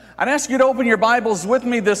I'd ask you to open your Bibles with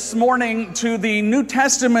me this morning to the New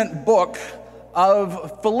Testament book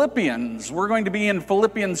of Philippians. We're going to be in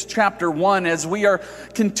Philippians chapter 1 as we are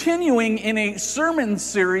continuing in a sermon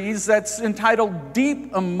series that's entitled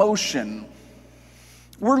Deep Emotion.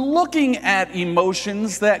 We're looking at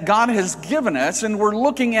emotions that God has given us, and we're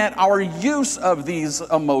looking at our use of these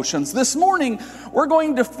emotions. This morning, we're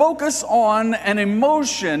going to focus on an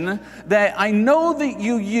emotion that I know that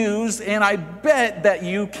you use, and I bet that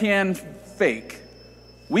you can fake.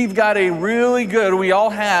 We've got we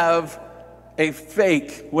all have a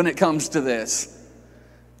fake when it comes to this.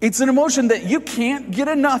 It's an emotion that you can't get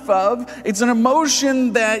enough of. It's an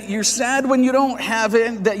emotion that you're sad when you don't have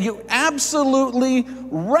it, that you absolutely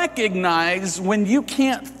recognize when you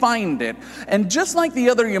can't find it. And just like the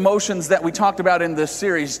other emotions that we talked about in this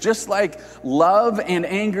series, just like love and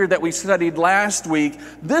anger that we studied last week,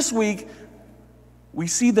 this week we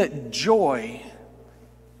see that joy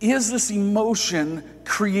is this emotion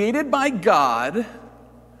created by God,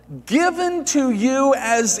 given to you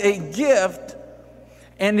as a gift,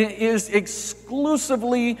 and it is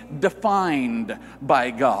exclusively defined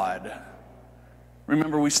by God.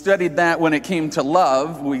 Remember, we studied that when it came to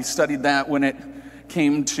love. We studied that when it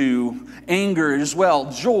came to anger as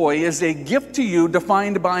well. Joy is a gift to you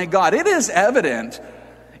defined by God. It is evident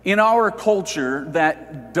in our culture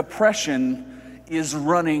that depression is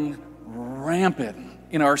running rampant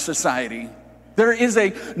in our society. There is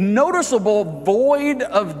a noticeable void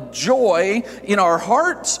of joy in our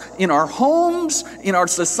hearts, in our homes, in our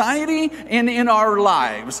society, and in our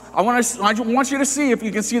lives. I want you to see if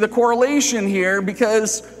you can see the correlation here,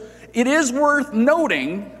 because it is worth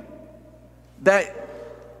noting that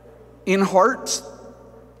in hearts,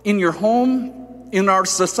 in your home, in our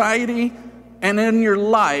society, and in your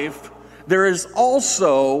life, there is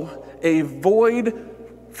also a void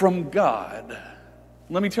from God.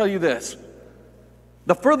 Let me tell you this.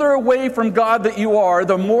 The further away from God that you are,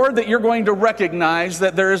 the more that you're going to recognize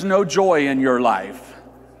that there is no joy in your life.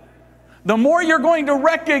 The more you're going to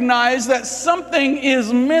recognize that something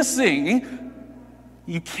is missing.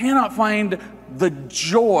 You cannot find the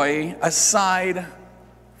joy aside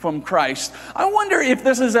from Christ. I wonder if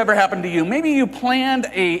this has ever happened to you. Maybe you planned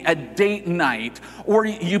a date night, or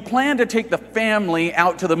you plan to take the family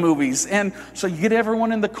out to the movies. And so you get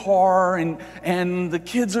everyone in the car, and the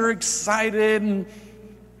kids are excited, and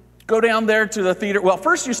go down there to the theater. Well,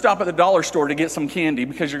 first you stop at the dollar store to get some candy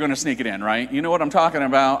because you're going to sneak it in, right? You know what I'm talking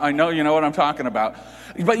about. I know you know what I'm talking about.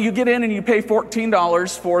 But you get in and you pay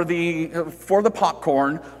 $14 for the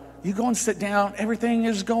popcorn. You go and sit down. Everything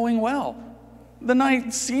is going well. The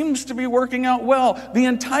night seems to be working out well. The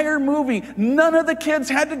entire movie, none of the kids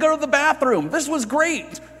had to go to the bathroom. This was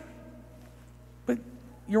great. But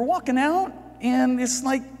you're walking out and it's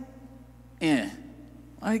like,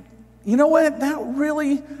 Like, you know what?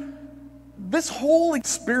 This whole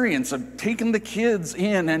experience of taking the kids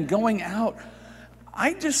in and going out,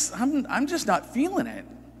 I'm just not feeling it.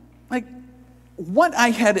 Like, what I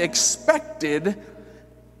had expected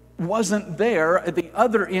wasn't there at the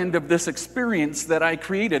other end of this experience that I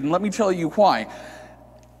created. And let me tell you why.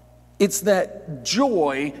 It's that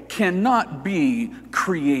joy cannot be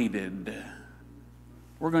created.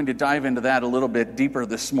 We're going to dive into that a little bit deeper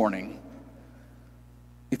this morning.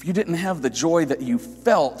 If you didn't have the joy that you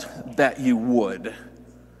felt that you would,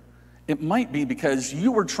 it might be because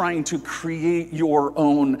you were trying to create your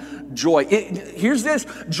own joy. Here's this.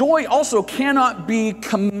 Joy also cannot be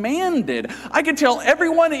commanded. I can tell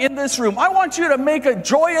everyone in this room, I want you to make a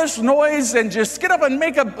joyous noise and just get up and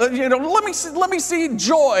make let me see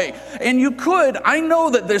joy. And you could. I know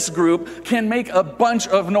that this group can make a bunch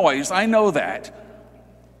of noise. I know that.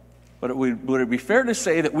 But would it be fair to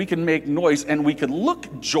say that we can make noise and we can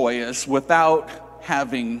look joyous without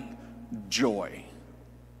having joy?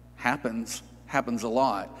 Happens a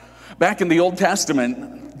lot. Back in the Old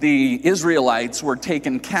Testament, the Israelites were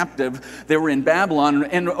taken captive. They were in Babylon,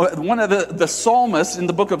 and one of the psalmists in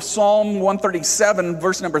the book of Psalm 137,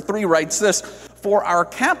 verse number 3, writes this: "For our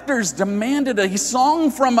captors demanded a song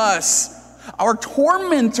from us. Our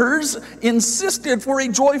tormentors insisted for a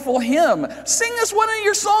joyful hymn. Sing us one of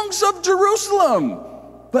your songs of Jerusalem."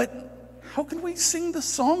 But how can we sing the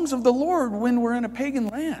songs of the Lord when we're in a pagan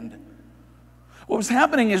land? What was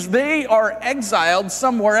happening is they are exiled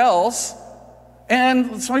somewhere else,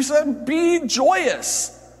 and somebody said, be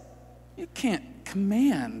joyous. You can't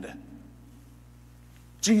command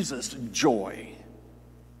Jesus' joy.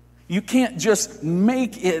 You can't just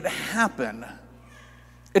make it happen.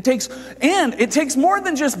 It takes more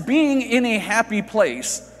than just being in a happy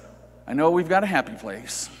place. I know we've got a happy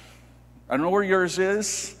place. I don't know where yours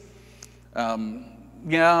is.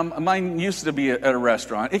 Yeah, mine used to be at a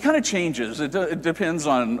restaurant. It kind of changes. It depends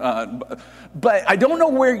on, but I don't know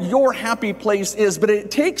where your happy place is, but it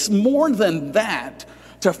takes more than that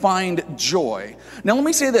to find joy. Now, let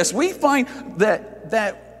me say this. We find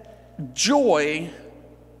that joy,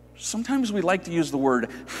 sometimes we like to use the word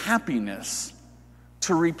happiness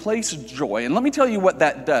to replace joy. And let me tell you what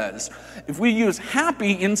that does. If we use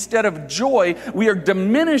happy instead of joy, we are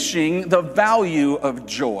diminishing the value of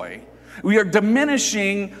joy. We are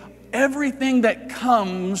diminishing everything that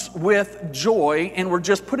comes with joy, and we're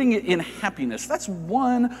just putting it in happiness. That's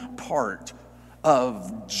one part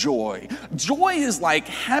of joy. Joy is like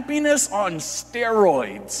happiness on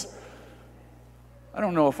steroids. I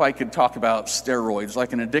don't know if I could talk about steroids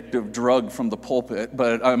like an addictive drug from the pulpit,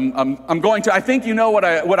 but I'm going to. I think you know what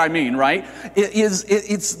I mean, right?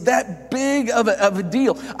 It's that big of a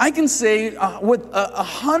deal. I can say with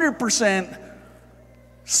 100%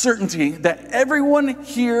 certainty that everyone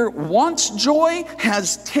here wants joy,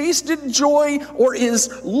 has tasted joy, or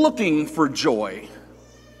is looking for joy.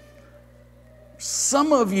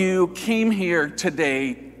 Some of you came here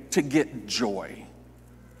today to get joy.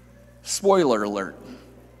 Spoiler alert.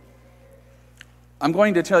 I'm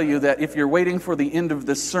going to tell you that if you're waiting for the end of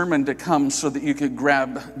this sermon to come so that you could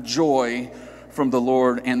grab joy from the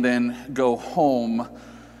Lord and then go home,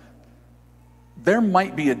 there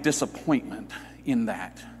might be a disappointment in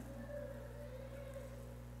that.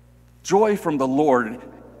 Joy from the Lord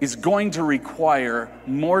is going to require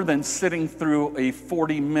more than sitting through a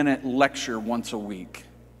 40-minute lecture once a week.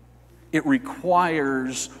 It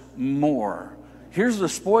requires more. Here's the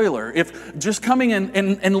spoiler. If just coming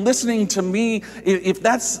and listening to me, if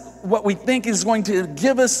that's what we think is going to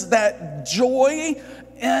give us that joy,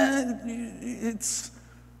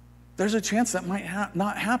 there's a chance that might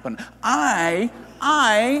not happen. I,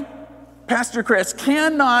 Pastor Chris,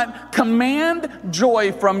 cannot command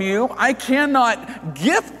joy from you. I cannot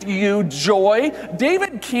gift you joy.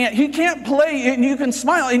 David can't. He can't play and you can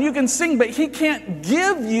smile and you can sing, but he can't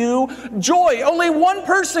give you joy. Only one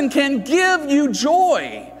person can give you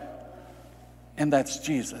joy, and that's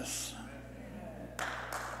Jesus.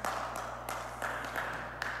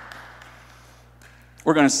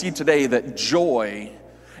 We're going to see today that joy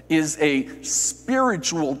is a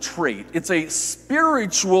spiritual trait. It's a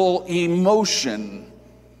spiritual emotion.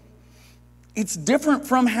 It's different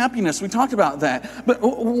from happiness. We talked about that. But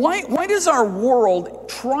why does our world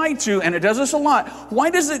try to, and it does this a lot, why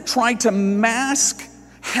does it try to mask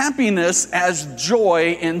happiness as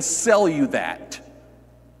joy and sell you that?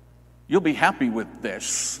 You'll be happy with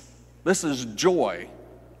this. This is joy.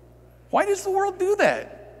 Why does the world do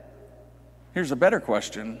that? Here's a better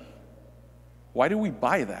question. Why do we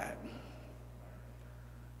buy that?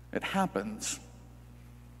 It happens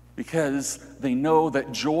because they know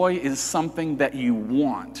that joy is something that you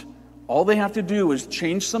want. All they have to do is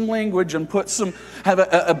change some language and have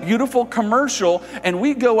a beautiful commercial, and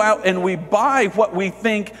we go out and we buy what we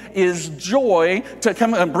think is joy to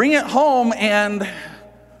come and bring it home, and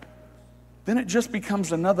then it just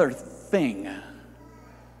becomes another thing.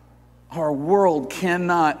 Our world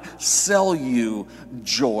cannot sell you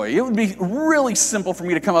joy. It would be really simple for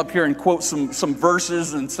me to come up here and quote some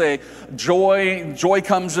verses and say, joy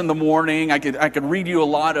comes in the morning. I could read you a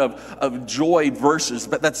lot of joy verses,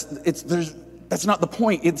 but that's not the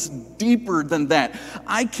point. It's deeper than that.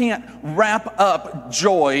 I can't wrap up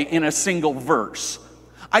joy in a single verse.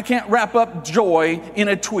 I can't wrap up joy in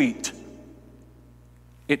a tweet.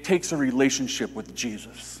 It takes a relationship with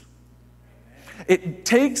Jesus. It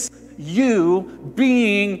takes you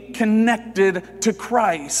being connected to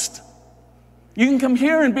Christ. You can come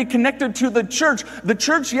here and be connected to the church. The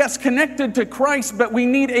church, yes, connected to Christ, but we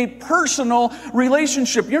need a personal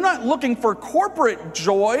relationship. You're not looking for corporate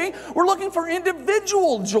joy. We're looking for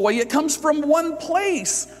individual joy. It comes from one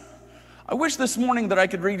place. I wish this morning that I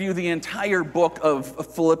could read you the entire book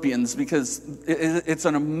of Philippians, because it's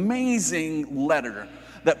an amazing letter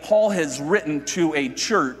that Paul has written to a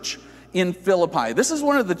church in Philippi. This is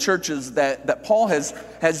one of the churches that Paul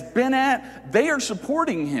has been at. They are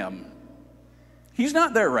supporting him. He's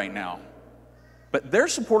not there right now, but they're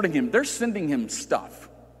supporting him. They're sending him stuff.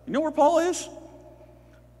 You know where Paul is?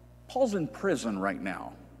 Paul's in prison right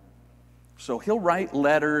now. So he'll write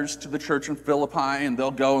letters to the church in Philippi, and they'll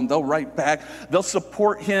go and they'll write back. They'll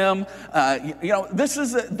support him. This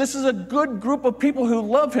is a good group of people who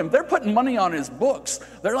love him. They're putting money on his books.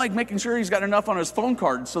 They're like making sure he's got enough on his phone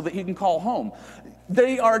card so that he can call home.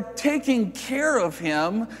 They are taking care of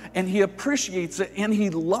him, and he appreciates it, and he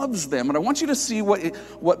loves them. And I want you to see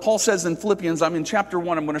what Paul says in Philippians. I'm in chapter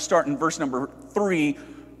 1. I'm going to start in verse number 3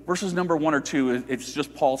 verses number 1 or 2, it's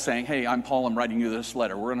just Paul saying, hey, I'm Paul, I'm writing you this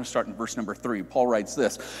letter. We're going to start in verse number 3. Paul writes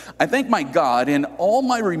this: I thank my God in all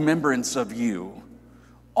my remembrance of you,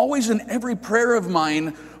 always in every prayer of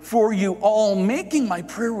mine for you all, making my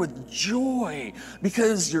prayer with joy,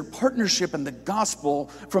 because your partnership in the gospel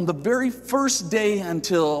from the very first day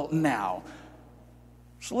until now.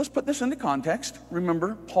 So let's put this into context.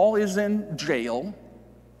 Remember, Paul is in jail.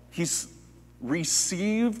 He's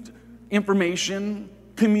received information,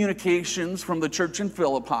 communications from the church in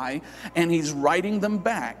Philippi, and he's writing them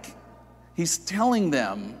back. He's telling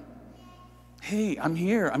them, hey, I'm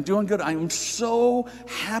here, I'm doing good, I'm so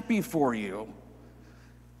happy for you.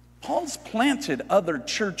 Paul's planted other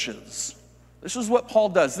churches. This is what Paul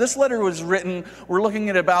does. This letter was written, we're looking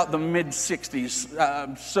at about the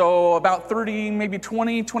mid-60s, so about 30, maybe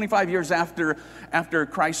 20, 25 years after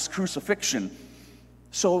Christ's crucifixion.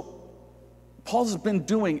 So Paul's been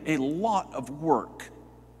doing a lot of work,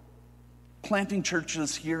 planting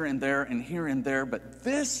churches here and there and here and there, but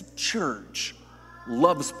this church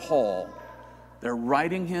loves Paul. They're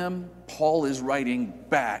writing him, Paul is writing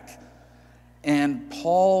back, and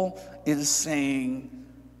Paul is saying,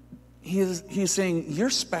 he's saying, you're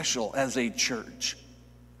special as a church.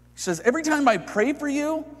 He says, every time I pray for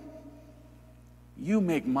you, you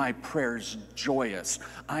make my prayers joyous.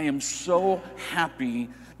 I am so happy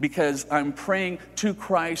because I'm praying to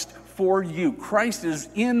Christ for you. Christ is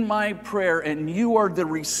in my prayer and you are the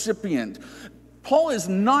recipient. Paul is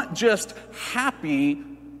not just happy,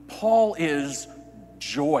 Paul is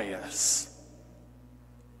joyous.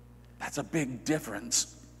 That's a big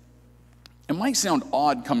difference. It might sound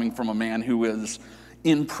odd coming from a man who is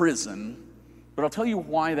in prison, but I'll tell you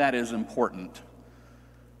why that is important.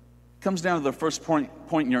 It comes down to the first point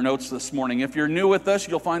in your notes this morning. If you're new with us,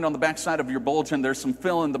 you'll find on the back side of your bulletin there's some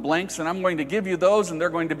fill in the blanks, and I'm going to give you those, and they're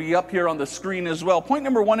going to be up here on the screen as well. Point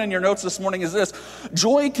number 1 in your notes this morning is this: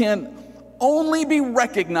 joy can only be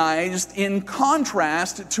recognized in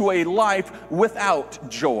contrast to a life without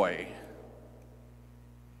joy.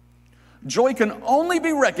 Joy can only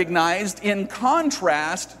be recognized in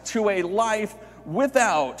contrast to a life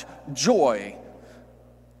without joy.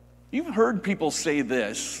 You've heard people say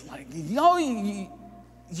this, like, you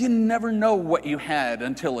never know what you had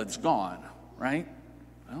until it's gone, right?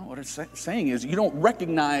 Well, what it's saying is you don't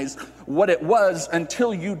recognize what it was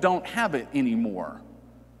until you don't have it anymore.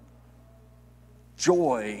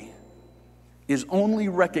 Joy is only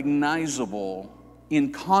recognizable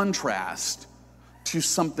in contrast to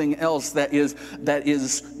something else that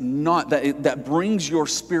brings your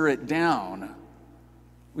spirit down.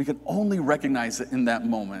 We can only recognize it in that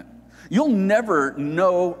moment. You'll never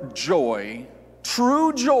know joy,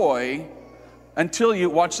 true joy, until you,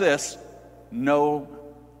 watch this, know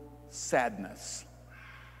sadness.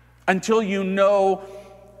 Until you know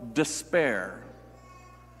despair.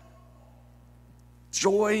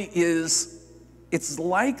 Joy it's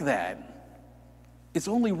like that. It's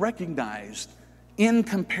only recognized in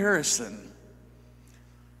comparison.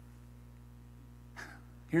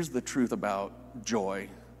 Here's the truth about joy.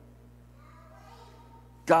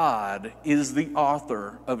 God is the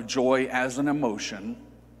author of joy as an emotion.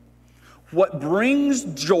 What brings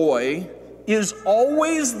joy is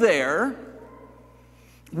always there.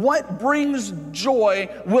 What brings joy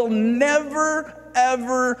will never,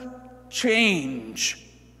 ever change.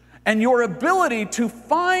 And your ability to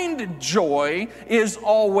find joy is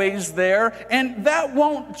always there, and that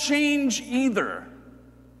won't change either.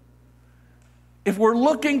 If we're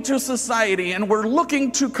looking to society and we're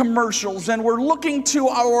looking to commercials and we're looking to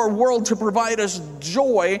our world to provide us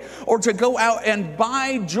joy or to go out and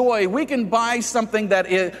buy joy, we can buy something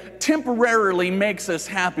that temporarily makes us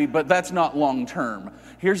happy, but that's not long term.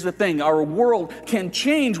 Here's the thing, our world can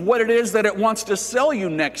change what it is that it wants to sell you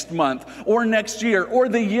next month or next year or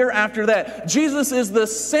the year after that. Jesus is the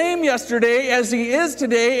same yesterday as he is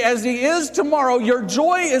today, as he is tomorrow. Your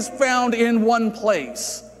joy is found in one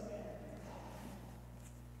place.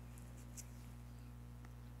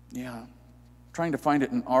 Yeah, trying to find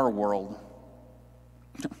it in our world.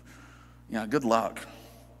 Yeah, good luck.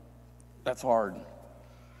 That's hard.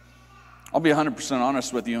 I'll be 100%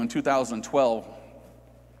 honest with you. In 2012,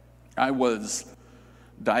 I was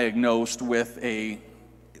diagnosed with a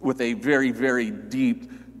very, very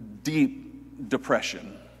deep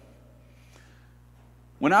depression.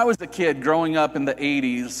 When I was a kid growing up in the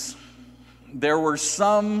 80s, there were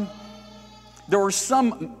some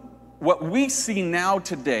what we see now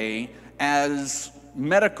today as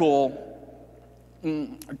medical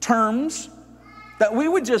terms that we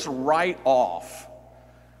would just write off.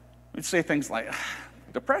 We'd say things like,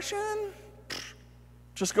 depression?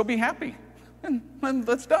 Just go be happy. And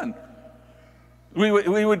that's done.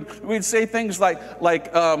 We'd say things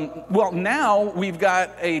like, well, now we've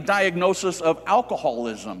got a diagnosis of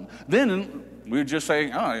alcoholism. Then we would just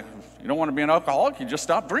say, oh, if you don't want to be an alcoholic, you just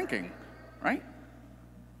stop drinking, right?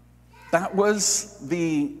 That was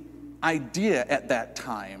the idea at that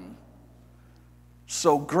time.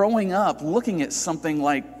 So growing up, looking at something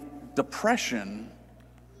like depression,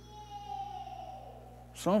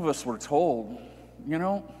 some of us were told, you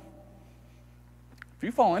know, if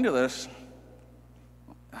you fall into this,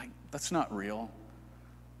 that's not real.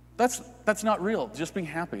 That's not real. Just be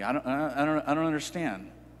happy. I don't understand.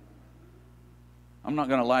 I'm not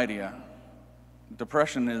going to lie to you.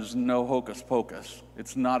 Depression is no hocus pocus.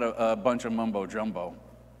 It's not a bunch of mumbo jumbo.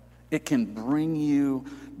 It can bring you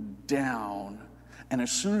down. And as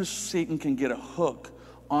soon as Satan can get a hook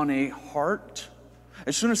on a heart,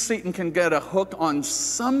 as soon as Satan can get a hook on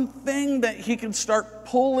something that he can start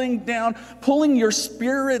pulling down, pulling your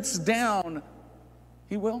spirits down,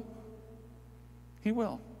 he will. He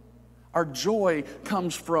will. Our joy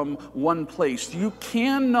comes from one place. You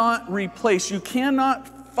cannot replace, you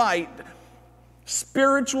cannot fight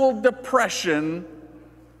spiritual depression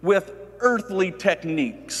with earthly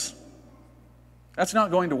techniques. That's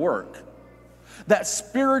not going to work. That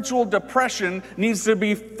spiritual depression needs to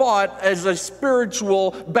be fought as a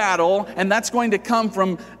spiritual battle, and that's going to come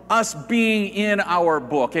from us being in our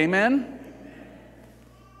book. Amen?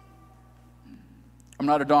 I'm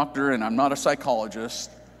not a doctor and I'm not a psychologist.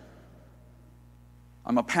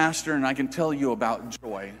 I'm a pastor and I can tell you about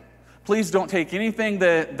joy. Please don't take anything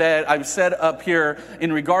that I've said up here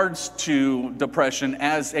in regards to depression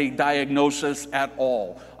as a diagnosis at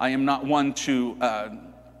all. I am not one to,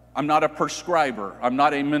 I'm not a prescriber. I'm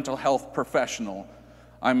not a mental health professional.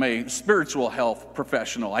 I'm a spiritual health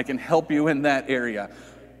professional. I can help you in that area.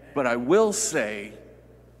 But I will say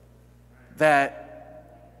that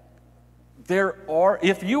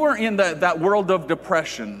if you are in that world of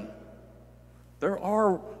depression, there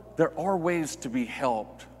are ways to be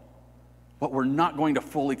helped, but we're not going to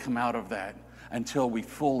fully come out of that until we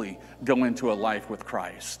fully go into a life with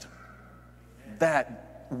Christ.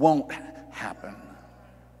 That won't happen.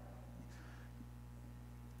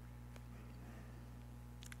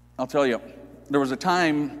 I'll tell you, there was a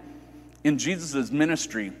time in Jesus'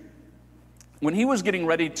 ministry when he was getting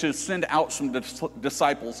ready to send out some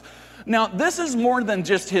disciples. Now, this is more than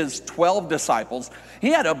just his 12 disciples. He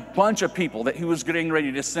had a bunch of people that he was getting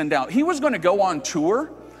ready to send out. He was going to go on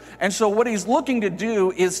tour. And so what he's looking to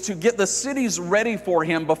do is to get the cities ready for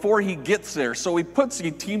him before he gets there. So he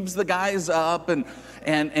teams the guys up and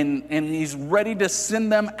he's ready to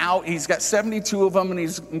send them out. He's got 72 of them, and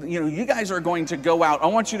you guys are going to go out. I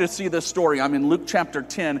want you to see this story. I'm in Luke chapter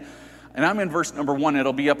 10, and I'm in verse number 1.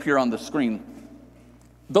 It'll be up here on the screen.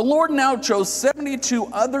 The Lord now chose 72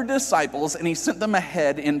 other disciples, and he sent them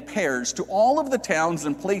ahead in pairs to all of the towns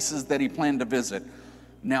and places that he planned to visit.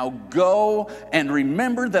 Now go and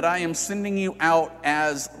remember that I am sending you out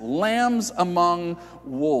as lambs among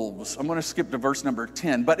wolves. I'm going to skip to verse number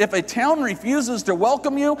 10. But if a town refuses to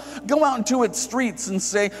welcome you, go out into its streets and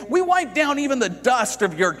say, we wipe down even the dust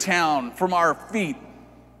of your town from our feet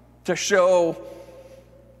to show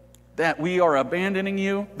that we are abandoning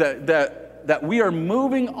you, that we are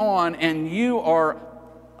moving on and you are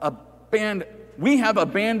we have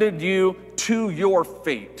abandoned you to your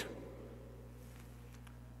fate.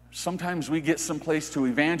 Sometimes we get someplace to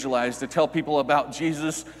evangelize, to tell people about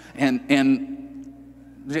Jesus, and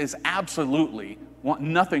just absolutely want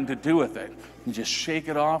nothing to do with it. You just shake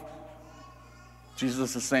it off.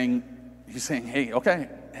 Jesus is saying, hey, okay,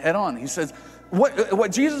 head on. He says,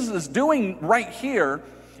 what Jesus is doing right here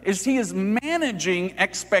is he is managing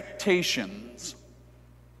expectations.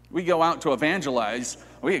 We go out to evangelize,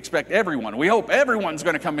 we expect everyone. We hope everyone's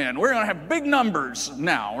going to come in. We're going to have big numbers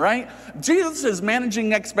now, right? Jesus is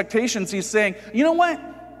managing expectations. He's saying, you know what?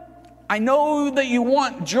 I know that you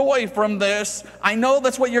want joy from this. I know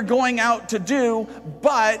that's what you're going out to do,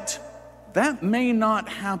 but that may not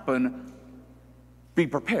happen. Be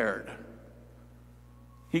prepared.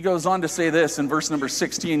 He goes on to say this in verse number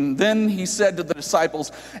 16. Then he said to the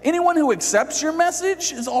disciples, anyone who accepts your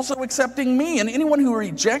message is also accepting me, and anyone who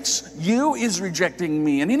rejects you is rejecting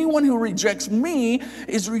me, and anyone who rejects me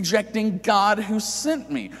is rejecting God who sent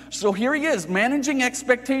me. So here he is, managing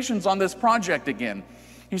expectations on this project again.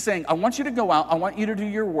 He's saying, I want you to go out, I want you to do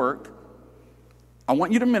your work, I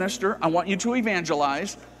want you to minister, I want you to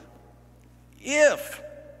evangelize. If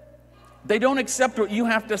they don't accept what you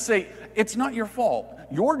have to say, it's not your fault.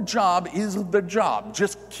 Your job is the job.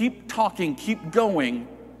 Just keep talking, keep going.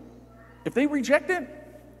 If they reject it,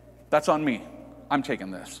 that's on me. I'm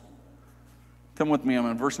taking this. Come with me, I'm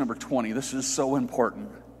in verse number 20. This is so important.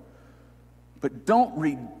 But don't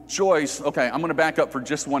rejoice. Okay, I'm going to back up for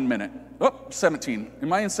just 1 minute. 17.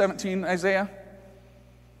 Am I in 17, Isaiah?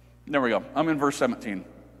 There we go. I'm in verse 17.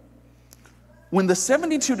 When the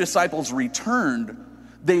 72 disciples returned,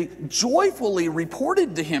 they joyfully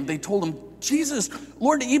reported to him. They told him, Jesus,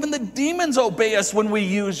 Lord, even the demons obey us when we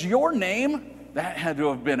use your name. That had to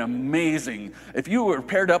have been amazing. If you were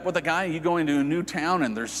paired up with a guy, you go into a new town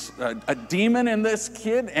and there's a demon in this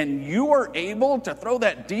kid and you are able to throw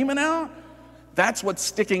that demon out, that's what's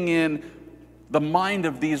sticking in the mind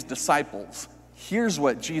of these disciples. Here's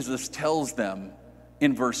what Jesus tells them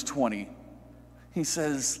in verse 20. He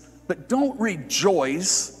says, but don't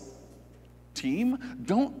rejoice, team.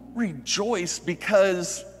 Don't rejoice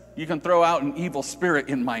because you can throw out an evil spirit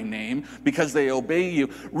in my name because they obey you.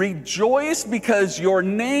 Rejoice because your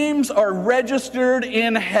names are registered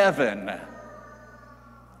in heaven.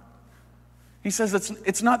 He says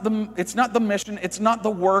it's not the mission, it's not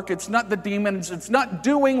the work, it's not the demons, it's not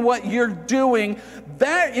doing what you're doing.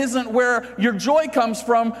 That isn't where your joy comes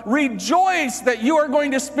from. Rejoice that you are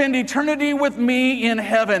going to spend eternity with me in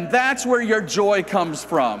heaven. That's where your joy comes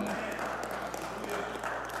from.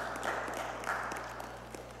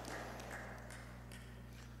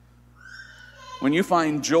 When you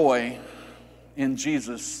find joy in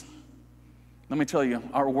Jesus, let me tell you,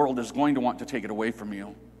 our world is going to want to take it away from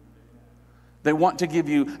you. They want to give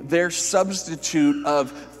you their substitute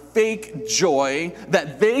of fake joy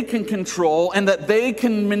that they can control and that they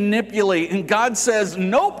can manipulate. And God says,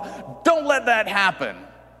 nope, don't let that happen.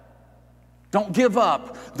 Don't give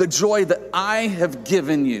up the joy that I have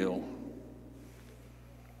given you.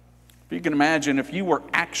 If you can imagine, if you were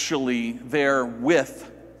actually there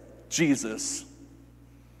with Jesus,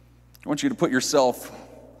 I want you to put yourself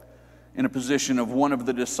in a position of one of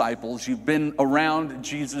the disciples. You've been around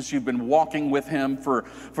Jesus. You've been walking with him for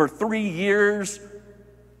 3 years.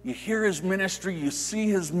 You hear his ministry. You see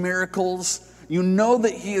his miracles. You know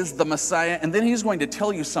that he is the Messiah. And then he's going to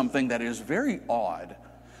tell you something that is very odd,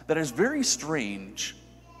 that is very strange.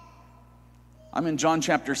 I'm in John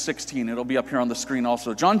chapter 16. It'll be up here on the screen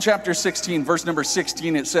also. John chapter 16, verse number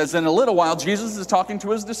 16, it says, in a little while, Jesus is talking to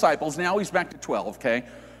his disciples. Now he's back to 12, okay?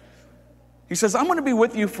 He says, I'm going to be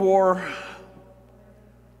with you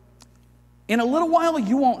in a little while,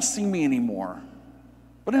 you won't see me anymore.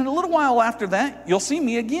 But in a little while after that, you'll see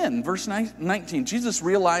me again. Verse 19, Jesus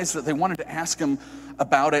realized that they wanted to ask him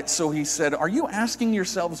about it. So he said, are you asking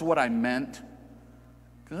yourselves what I meant?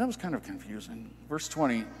 Because that was kind of confusing. Verse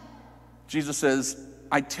 20, Jesus says,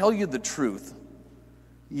 I tell you the truth.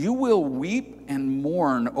 You will weep and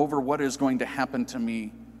mourn over what is going to happen to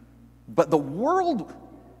me. But the world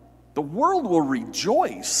will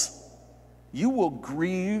rejoice. You will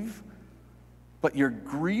grieve, but your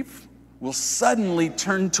grief will suddenly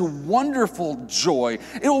turn to wonderful joy.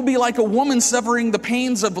 It will be like a woman suffering the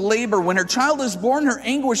pains of labor. When her child is born, her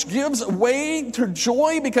anguish gives way to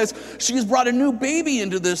joy because she has brought a new baby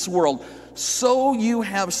into this world. So you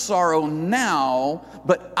have sorrow now,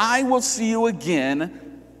 but I will see you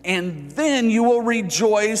again, and then you will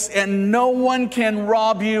rejoice, and no one can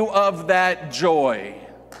rob you of that joy.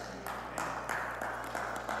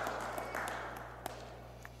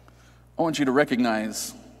 I want you to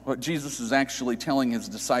recognize what Jesus is actually telling his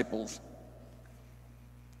disciples.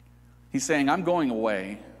 He's saying, I'm going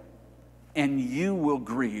away, and you will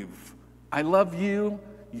grieve. I love you,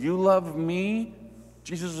 you love me.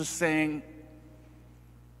 Jesus is saying,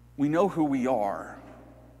 we know who we are.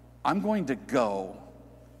 I'm going to go.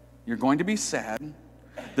 You're going to be sad.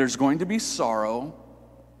 There's going to be sorrow.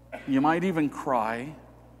 You might even cry.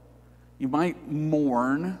 You might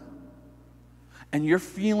mourn. And you're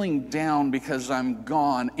feeling down because I'm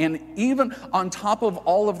gone. And even on top of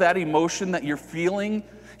all of that emotion that you're feeling,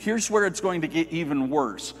 here's where it's going to get even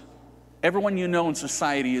worse. Everyone you know in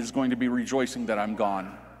society is going to be rejoicing that I'm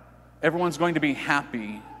gone. Everyone's going to be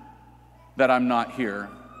happy that I'm not here.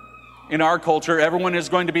 In our culture, everyone is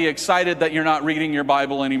going to be excited that you're not reading your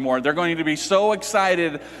Bible anymore. They're going to be so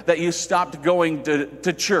excited that you stopped going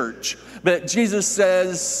to church. But Jesus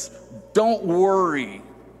says, don't worry.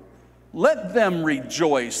 Let them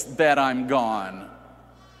rejoice that I'm gone.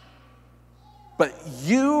 But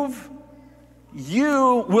you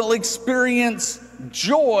will experience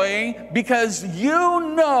joy because you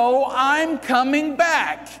know I'm coming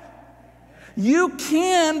back. You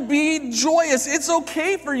can be joyous. It's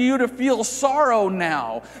okay for you to feel sorrow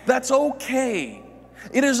now. That's okay.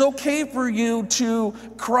 It is okay for you to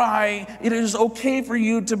cry. It is okay for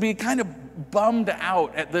you to be kind of bummed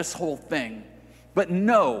out at this whole thing. But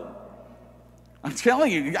no, I'm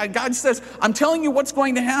telling you, God says, I'm telling you what's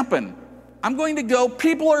going to happen. I'm going to go.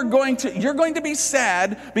 You're going to be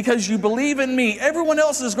sad because you believe in me. Everyone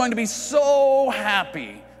else is going to be so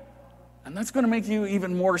happy. And that's going to make you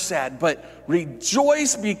even more sad. But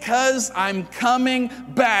rejoice because I'm coming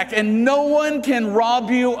back. And no one can rob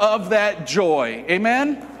you of that joy.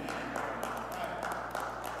 Amen?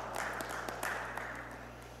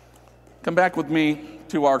 Come back with me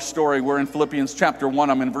to our story. We're in Philippians chapter 1.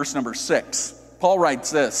 I'm in verse number 6. Paul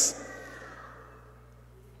writes this.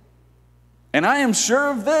 And I am sure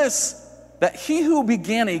of this, that he who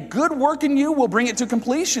began a good work in you will bring it to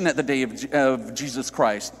completion at the day of Jesus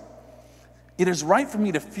Christ. It is right for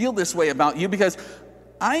me to feel this way about you because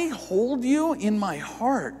I hold you in my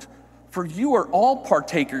heart, for you are all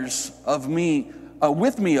partakers of me,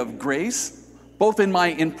 with me of grace, both in my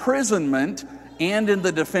imprisonment and in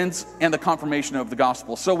the defense and the confirmation of the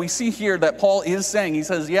gospel. So we see here that Paul is saying, he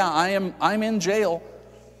says, yeah, I'm in jail.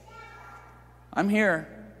 I'm here.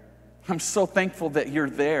 I'm so thankful that you're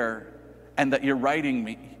there and that you're writing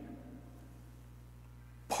me.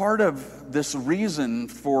 Part of this reason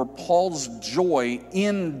for Paul's joy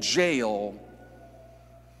in jail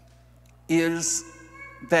is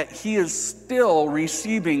that he is still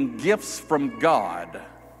receiving gifts from God.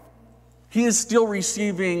 He is still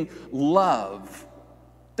receiving love.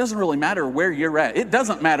 It doesn't really matter where you're at. It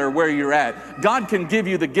doesn't matter where you're at. God can give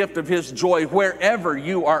you the gift of his joy wherever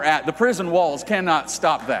you are at. The prison walls cannot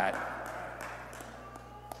stop that.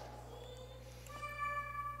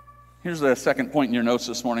 Here's the second point in your notes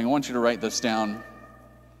this morning. I want you to write this down.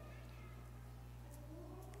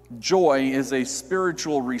 Joy is a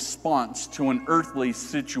spiritual response to an earthly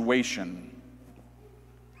situation.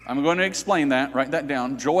 I'm going to explain that. Write that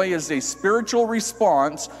down. Joy is a spiritual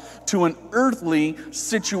response to an earthly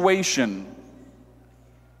situation.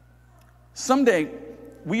 Someday,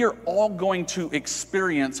 we are all going to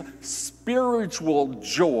experience spiritual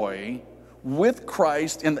joy with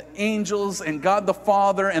Christ and the angels and God the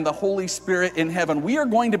Father and the Holy Spirit in heaven. We are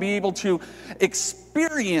going to be able to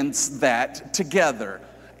experience that together.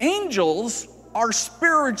 Angels are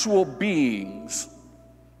spiritual beings.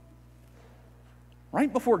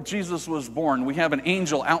 Right before Jesus was born, we have an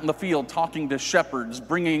angel out in the field talking to shepherds,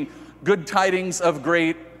 bringing good tidings of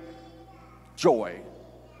great joy,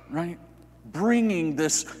 right? Bringing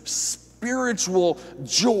this spiritual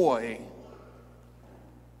joy.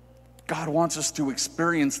 God wants us to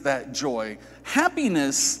experience that joy.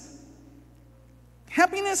 Happiness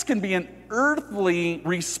can be an earthly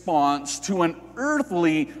response to an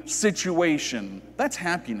earthly situation. That's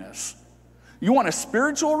happiness. You want a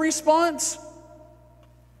spiritual response?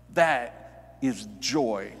 That is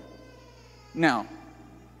joy. Now,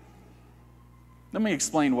 let me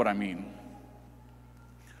explain what I mean.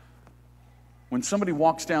 When somebody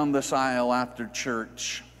walks down this aisle after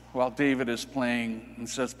church while David is playing and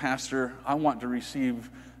says, Pastor, I want to receive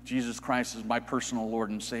Jesus Christ as my personal Lord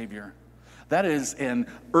and Savior. That is an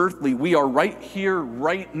earthly, we are right here,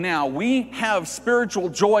 right now. We have spiritual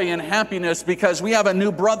joy and happiness because we have a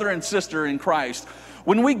new brother and sister in Christ.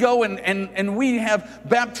 When we go and we have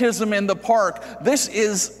baptism in the park,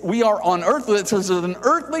 we are on earth. This is an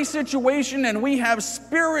earthly situation and we have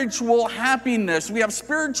spiritual happiness. We have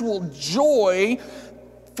spiritual joy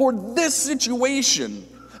for this situation.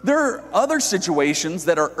 There are other situations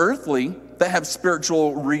that are earthly that have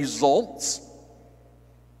spiritual results.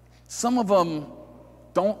 Some of them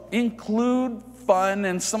don't include fun,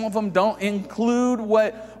 and some of them don't include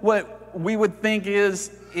what we would think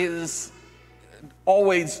is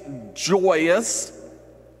always joyous.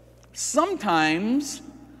 Sometimes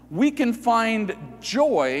we can find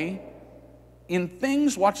joy in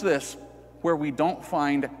things, watch this, where we don't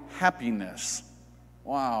find happiness.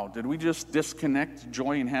 Wow, did we just disconnect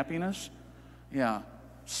joy and happiness? Yeah,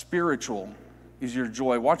 spiritual is your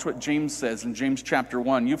joy. Watch what James says in James chapter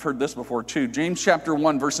 1. You've heard this before too. James chapter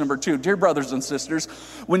 1, verse number 2. Dear brothers and sisters,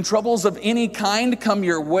 when troubles of any kind come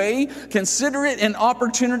your way, consider it an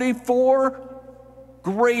opportunity for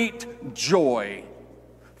great joy.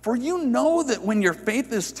 For you know that when your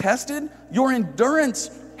faith is tested, your endurance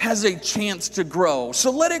has a chance to grow. So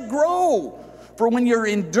let it grow. For when your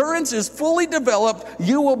endurance is fully developed,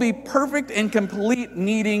 you will be perfect and complete,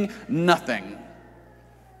 needing nothing.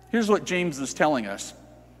 Here's what James is telling us.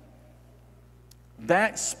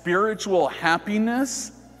 That spiritual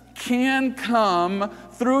happiness can come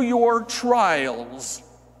through your trials.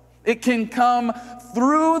 It can come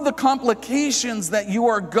through the complications that you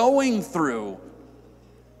are going through.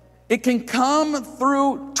 It can come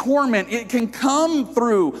through torment. It can come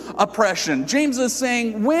through oppression. James is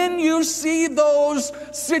saying, when you see those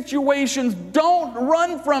situations, don't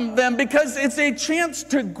run from them, because it's a chance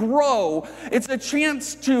to grow. It's a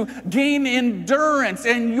chance to gain endurance,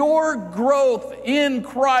 and your growth in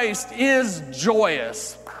Christ is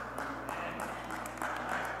joyous.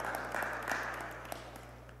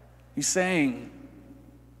 He's saying,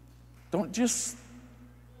 don't just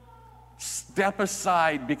step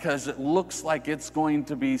aside because it looks like it's going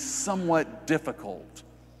to be somewhat difficult.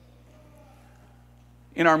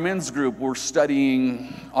 In our men's group, we're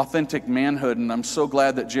studying authentic manhood, and I'm so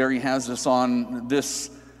glad that Jerry has us on this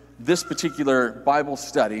particular Bible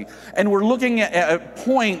study. And we're looking at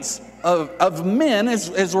points of men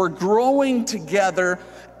as we're growing together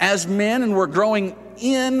as men, and we're growing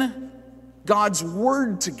in God's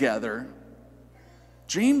Word together.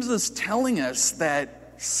 James is telling us that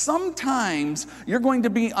sometimes you're going to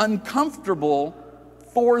be uncomfortable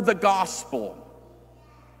for the gospel.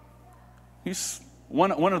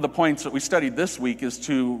 One of the points that we studied this week is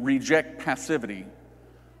to reject passivity.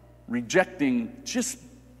 Rejecting just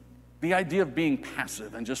the idea of being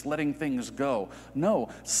passive and just letting things go. No,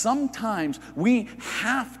 sometimes we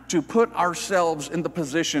have to put ourselves in the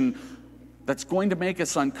position that's going to make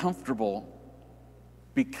us uncomfortable,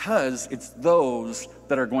 because it's those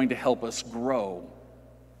that are going to help us grow.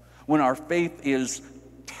 When our faith is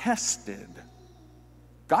tested,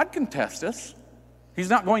 God can test us. He's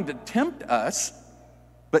not going to tempt us,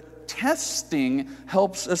 but testing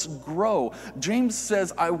helps us grow. James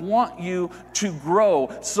says, I want you to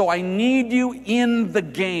grow, so I need you in the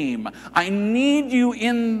game. I need you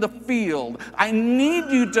in the field. I need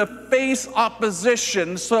you to face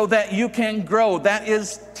opposition so that you can grow. That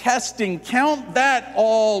is testing. Count that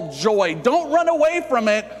all joy. Don't run away from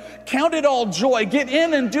it. Count it all joy. Get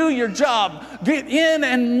in and do your job. Get in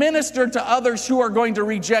and minister to others who are going to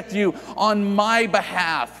reject you on my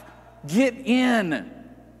behalf. Get in.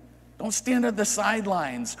 Don't stand at the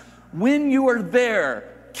sidelines. When you are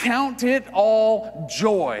there, count it all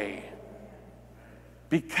joy,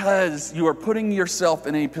 because you are putting yourself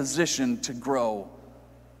in a position to grow.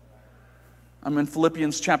 I'm in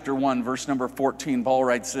Philippians chapter 1, verse number 14. Paul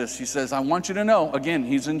writes this. He says, I want you to know, again,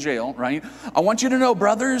 he's in jail, right? I want you to know,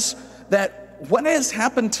 brothers, that what has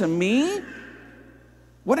happened to me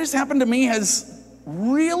has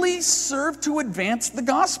really served to advance the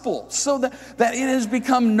gospel, so that it has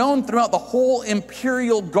become known throughout the whole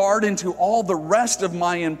imperial guard and to all the rest of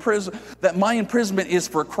my imprisonment is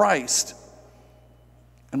for Christ.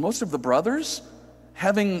 And most of the brothers,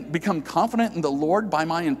 having become confident in the Lord by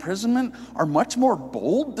my imprisonment, are much more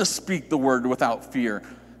bold to speak the word without fear.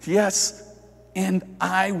 Yes, and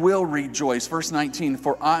I will rejoice. Verse 19,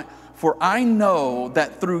 for I know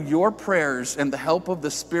that through your prayers and the help of the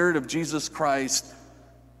Spirit of Jesus Christ,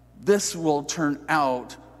 this will turn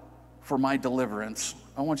out for my deliverance.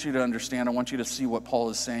 I want you to understand, I want you to see what Paul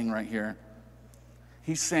is saying right here.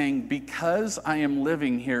 He's saying, because I am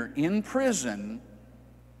living here in prison,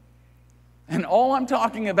 and all I'm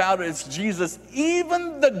talking about is Jesus,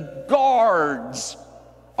 even the guards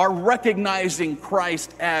are recognizing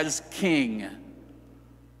Christ as King.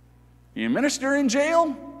 You minister in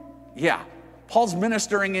jail? Yeah, Paul's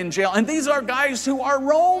ministering in jail. And these are guys who are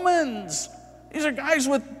Romans. These are guys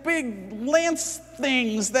with big lance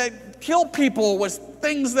things that kill people with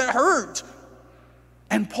things that hurt.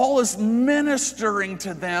 And Paul is ministering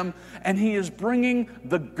to them, and he is bringing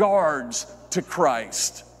the guards to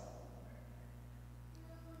Christ.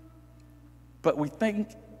 But we think,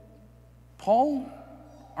 Paul,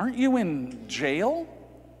 aren't you in jail?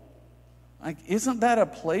 Like, isn't that a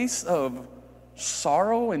place of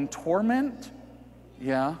sorrow and torment?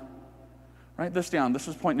 Yeah. Write this down. This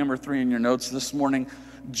is point number 3 in your notes this morning.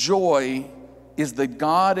 Joy is the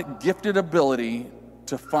God-gifted ability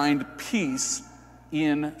to find peace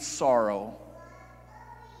in sorrow.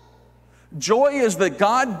 Joy is the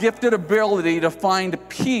God-gifted ability to find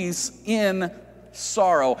peace in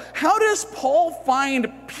sorrow. How does Paul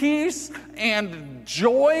find peace and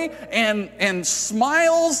joy and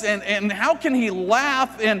smiles and how can he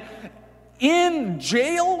laugh and in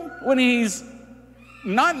jail when he's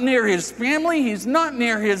not near his family, he's not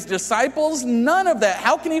near his disciples, none of that?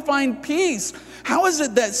 How can he find peace? How is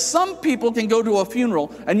it that some people can go to a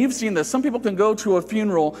funeral, and you've seen this, some people can go to a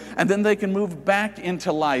funeral and then they can move back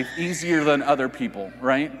into life easier than other people,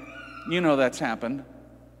 right? You know that's happened.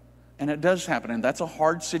 And it does happen, and that's a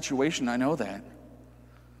hard situation, I know that.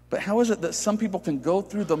 But how is it that some people can go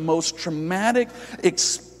through the most traumatic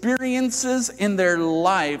experiences in their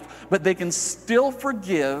life, but they can still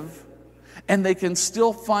forgive and they can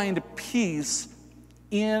still find peace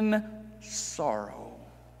in sorrow.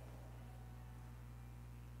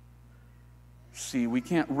 See, we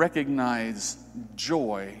can't recognize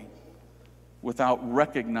joy without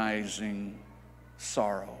recognizing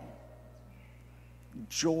sorrow.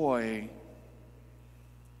 Joy,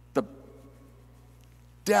 the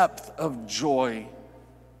depth of joy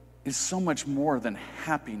is so much more than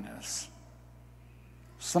happiness.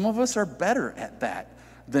 Some of us are better at that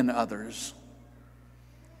than others.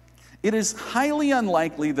 It is highly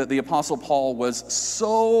unlikely that the Apostle Paul was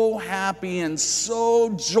so happy and so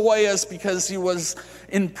joyous because he was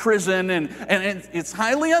in prison, and it's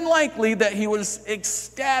highly unlikely that he was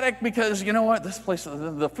ecstatic because, you know what, this place,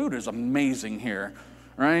 the food is amazing here,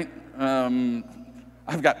 right?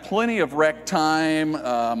 I've got plenty of rec time,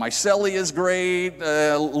 my celly is great,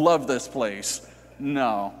 love this place.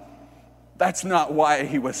 No, that's not why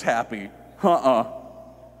he was happy.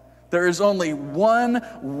 There is only one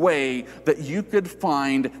way that you could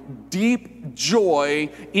find deep joy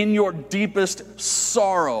in your deepest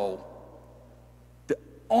sorrow. The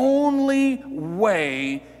only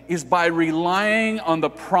way is by relying on the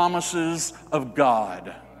promises of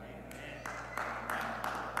God.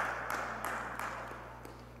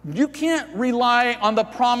 You can't rely on the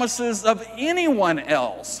promises of anyone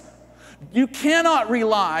else. You cannot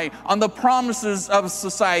rely on the promises of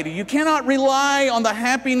society. You cannot rely on the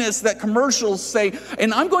happiness that commercials say.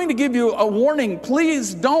 And I'm going to give you a warning.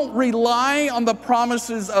 Please don't rely on the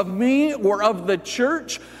promises of me or of the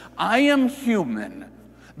church. I am human.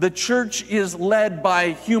 The church is led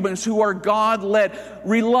by humans who are God-led.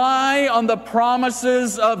 Rely on the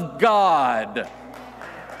promises of God.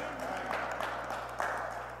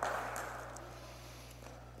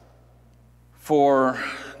 For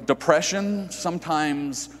depression,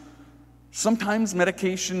 sometimes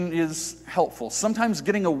medication is helpful. Sometimes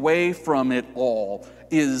getting away from it all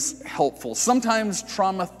is helpful. Sometimes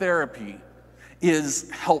trauma therapy is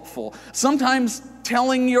helpful. Sometimes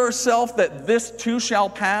telling yourself that this too shall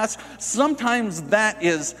pass, sometimes that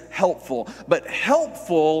is helpful. But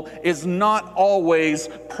helpful is not always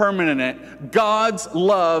permanent. God's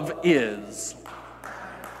love is.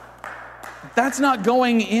 That's not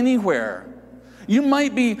going anywhere. You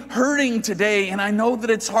might be hurting today, and I know that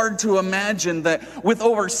it's hard to imagine that with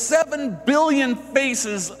over 7 billion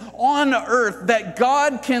faces on earth that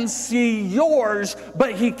God can see yours,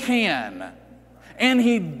 but He can. And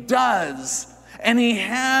He does. And He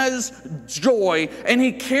has joy, and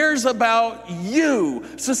He cares about you.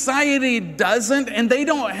 Society doesn't, and they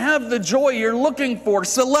don't have the joy you're looking for.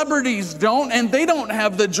 Celebrities don't, and they don't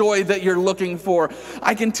have the joy that you're looking for.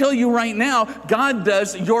 I can tell you right now, God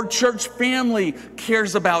does. Your church family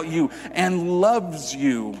cares about you and loves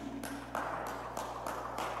you.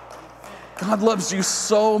 God loves you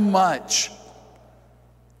so much.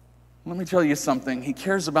 Let me tell you something. He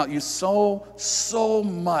cares about you so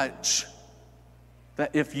much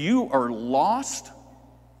that if you are lost,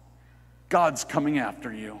 God's coming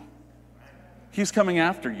after you. He's coming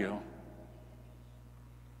after you.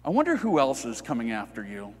 I wonder who else is coming after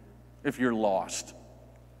you if you're lost.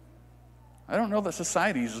 I don't know that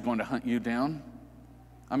society is going to hunt you down.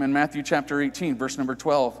 I'm in Matthew chapter 18, verse number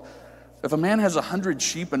 12. If a man has 100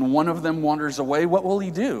 sheep and one of them wanders away, what will he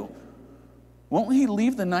do? Won't he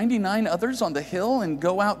leave the 99 others on the hill and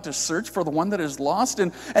go out to search for the one that is lost?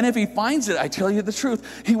 And if he finds it, I tell you the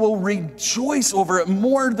truth, he will rejoice over it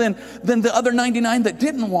more than the other 99 that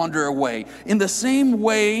didn't wander away. In the same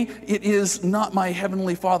way, it is not my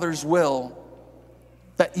heavenly Father's will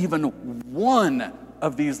that even one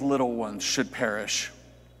of these little ones should perish.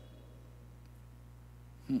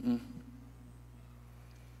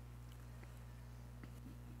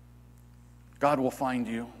 God will find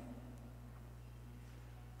you.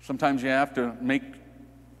 Sometimes you have to make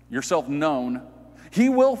yourself known. He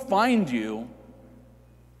will find you,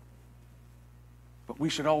 but we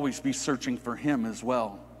should always be searching for Him as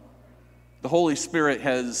well. The Holy Spirit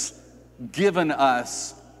has given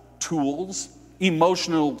us tools,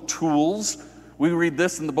 emotional tools. We read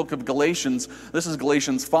this in the book of Galatians. This is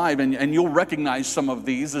Galatians 5, and you'll recognize some of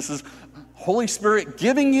these. This is Holy Spirit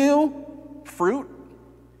giving you fruit,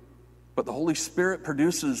 but the Holy Spirit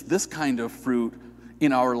produces this kind of fruit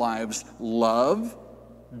in our lives: love,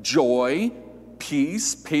 joy,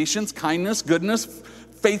 peace, patience, kindness, goodness,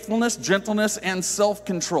 faithfulness, gentleness, and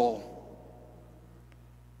self-control.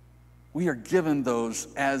 We are given those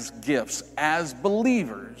as gifts, as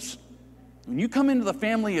believers. When you come into the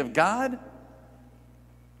family of God,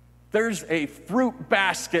 there's a fruit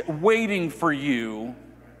basket waiting for you.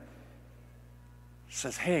 It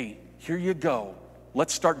says, hey, here you go.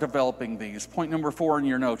 Let's start developing these. Point number 4 in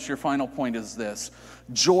your notes, your final point is this.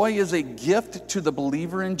 Joy is a gift to the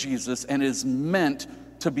believer in Jesus and is meant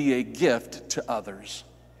to be a gift to others.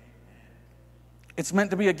 It's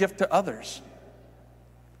meant to be a gift to others.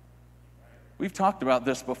 We've talked about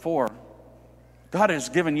this before. God has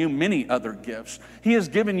given you many other gifts. He has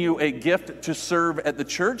given you a gift to serve at the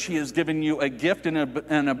church. He has given you a gift and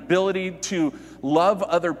an ability to love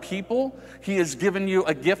other people. He has given you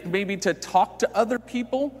a gift maybe to talk to other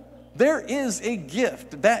people. There is a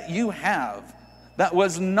gift that you have that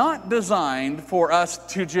was not designed for us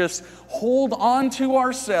to just hold on to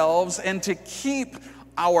ourselves and to keep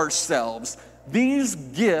ourselves. These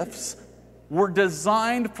gifts were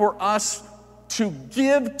designed for us to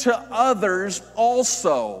give to others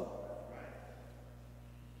also.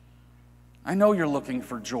 I know you're looking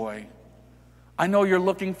for joy. I know you're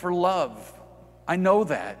looking for love. I know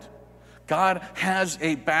that. God has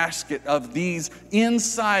a basket of these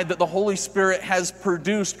inside that the Holy Spirit has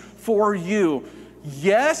produced for you.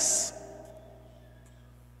 Yes,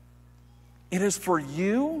 it is for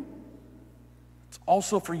you. It's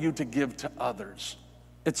also for you to give to others.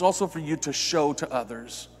 It's also for you to show to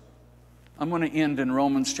others. I'm going to end in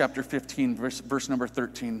Romans chapter 15, verse number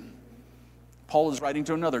 13. Paul is writing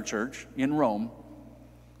to another church in Rome.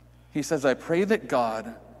 He says, I pray that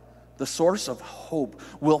God, the source of hope,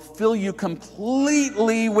 will fill you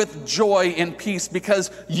completely with joy and peace because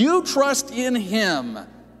you trust in Him.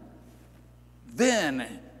 Then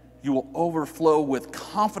you will overflow with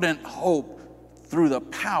confident hope through the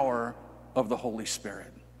power of the Holy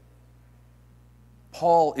Spirit.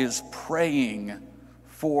 Paul is praying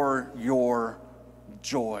for your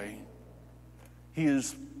joy. He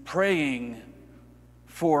is praying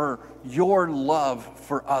for your love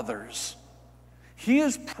for others. He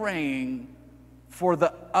is praying for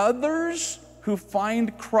the others who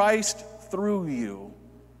find Christ through you.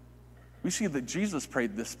 We see that Jesus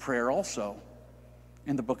prayed this prayer also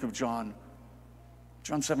in the book of John.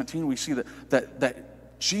 John 17, we see that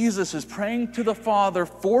Jesus is praying to the Father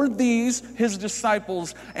for these, his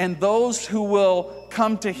disciples, and those who will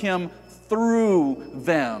come to him through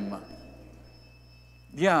them.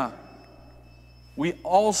 Yeah, we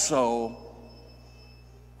also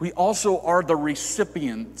are the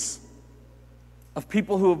recipients of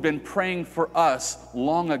people who have been praying for us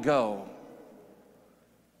long ago.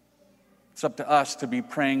 It's up to us to be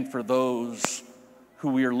praying for those who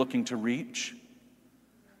we are looking to reach.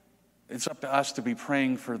 It's up to us to be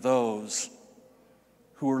praying for those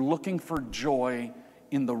who are looking for joy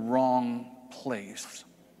in the wrong place.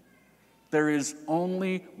 There is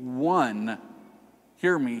only one,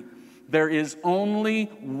 hear me, there is only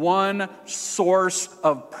one source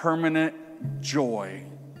of permanent joy.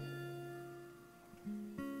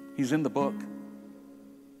 He's in the book.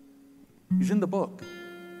 He's in the book.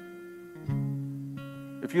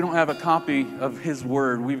 If you don't have a copy of his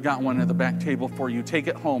word, we've got one at the back table for you. Take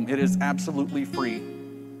it home. It is absolutely free.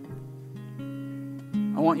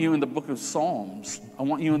 I want you in the book of Psalms. I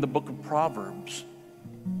want you in the book of Proverbs.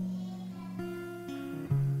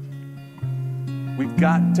 We've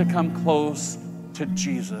got to come close to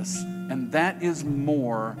Jesus, and that is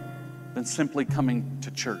more than simply coming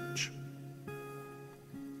to church.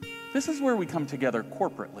 This is where we come together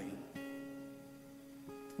corporately.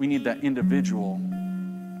 We need that individual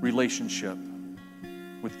relationship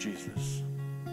with Jesus.